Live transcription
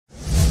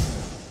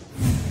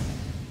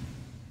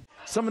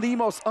some of the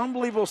most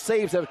unbelievable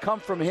saves that have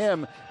come from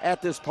him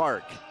at this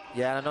park.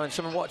 Yeah, I know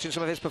watching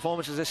some of his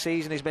performances this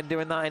season, he's been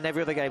doing that in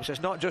every other game. So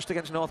it's not just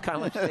against North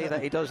Carolina State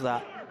that he does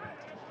that.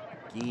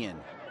 Guillen.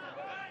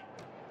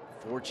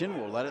 Fortune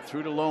will let it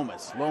through to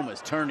Lomas.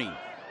 Lomas turning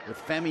with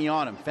Femi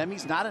on him.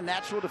 Femi's not a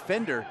natural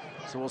defender,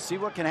 so we'll see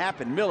what can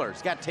happen.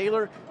 Miller's got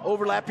Taylor,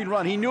 overlapping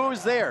run. He knew it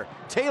was there.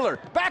 Taylor,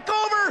 back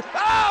over.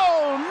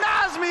 Oh,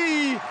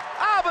 Nazmi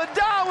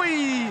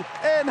Abadawi.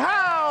 And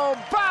how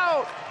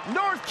about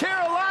North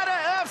Carolina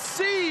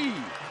FC?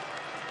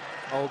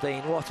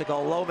 Aldine, what a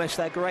goal. Lomas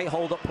there, great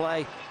hold-up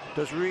play.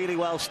 Does really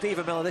well.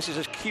 Stephen Miller, this is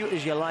as cute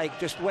as you like.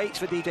 Just waits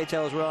for DJ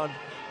Taylor's run.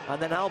 And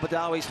then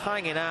Al-Badawi's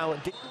hanging out.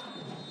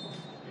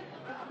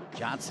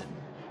 Johnson,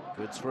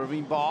 good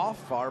swerving ball,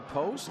 far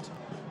post.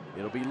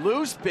 It'll be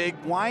loose, big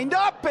wind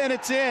up, and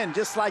it's in.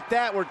 Just like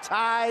that, we're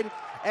tied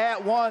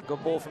at 1.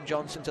 Good ball from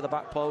Johnson to the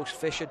back post.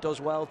 Fisher does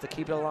well to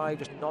keep it alive,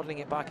 just nodding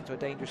it back into a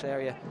dangerous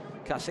area.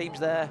 Kasim's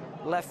there,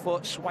 left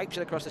foot, swipes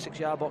it across the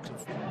 6-yard box.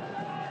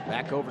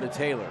 Back over to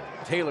Taylor.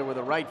 Taylor with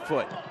a right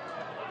foot.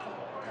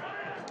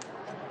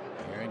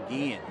 Aaron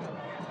Guillen.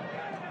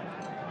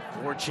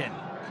 Fortune.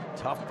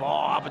 Tough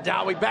ball.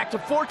 Abadawi back to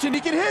Fortune. He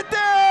can hit this!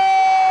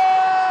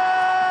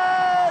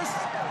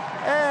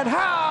 And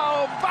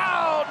how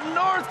about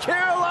North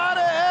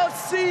Carolina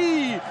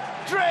FC?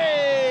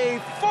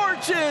 Dre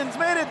Fortune's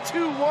made it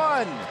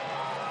 2-1.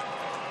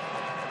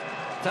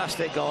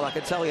 Fantastic goal, I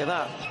can tell you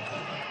that.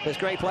 It's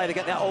great play to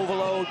get that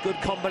overload, good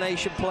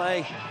combination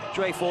play.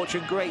 Dre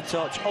Fortune, great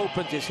touch,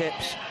 opens his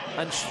hips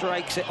and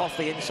strikes it off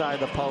the inside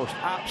of the post.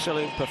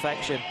 Absolute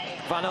perfection.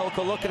 Van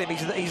Oekel, look at him,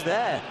 he's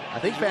there. I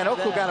think Van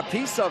Oekel got a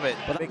piece of it.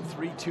 But a big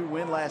 3-2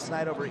 win last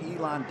night over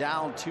Elon,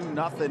 down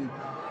 2-0.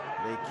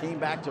 They came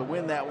back to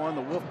win that one.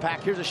 The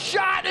Wolfpack, here's a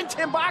shot, and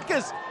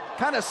Tambaka's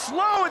kind of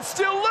slow, it's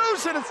still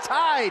loose, and it's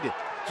tied.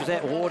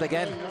 Josette Ward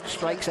again,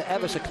 strikes it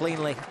ever so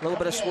cleanly. A little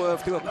bit of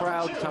swerve through a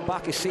crowd.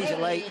 Tambaka sees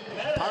it late,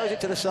 parries it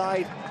to the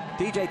side.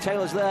 DJ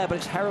Taylor's there, but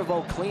it's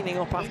Heriveau cleaning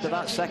up after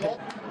that second.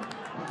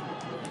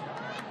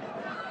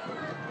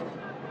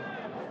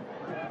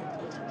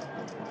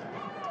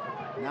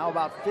 Now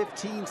about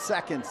 15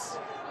 seconds.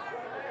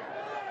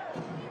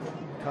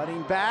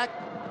 Cutting back.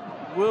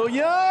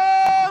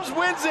 Williams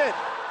wins it.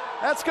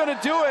 That's going to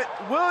do it.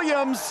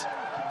 Williams,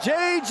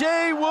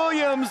 J.J.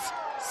 Williams,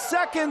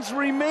 seconds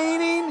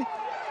remaining,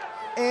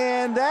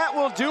 and that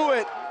will do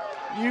it.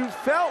 You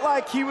felt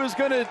like he was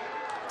going to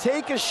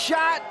take a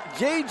shot.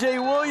 J.J.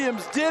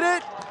 Williams did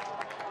it,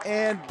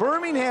 and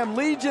Birmingham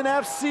Legion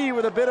FC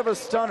with a bit of a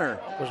stunner.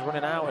 Was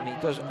running out, and he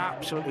does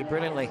absolutely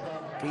brilliantly.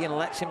 Guillen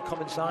lets him come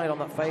inside on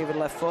that favoured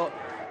left foot.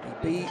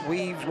 He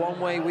weaves one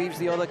way, weaves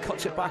the other,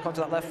 cuts it back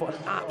onto that left foot,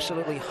 and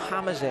absolutely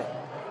hammers it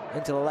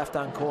into the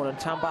left-hand corner. And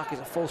Tambak is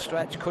a full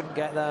stretch, couldn't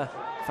get there.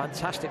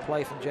 Fantastic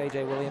play from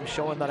J.J. Williams,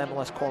 showing that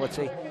MLS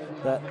quality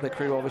that the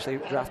crew obviously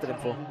drafted him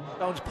for.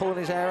 Jones pulling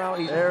his hair out.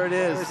 There it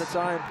is. There's the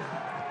time.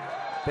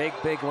 Big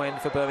win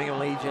for Birmingham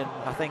Legion.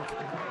 I think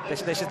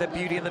this is the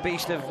beauty and the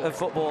beast of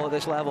football at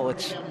this level.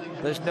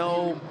 There's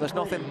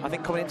nothing. I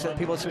think coming into it,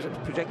 people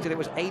projected it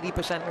was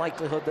 80%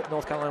 likelihood that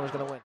North Carolina was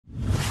going to win.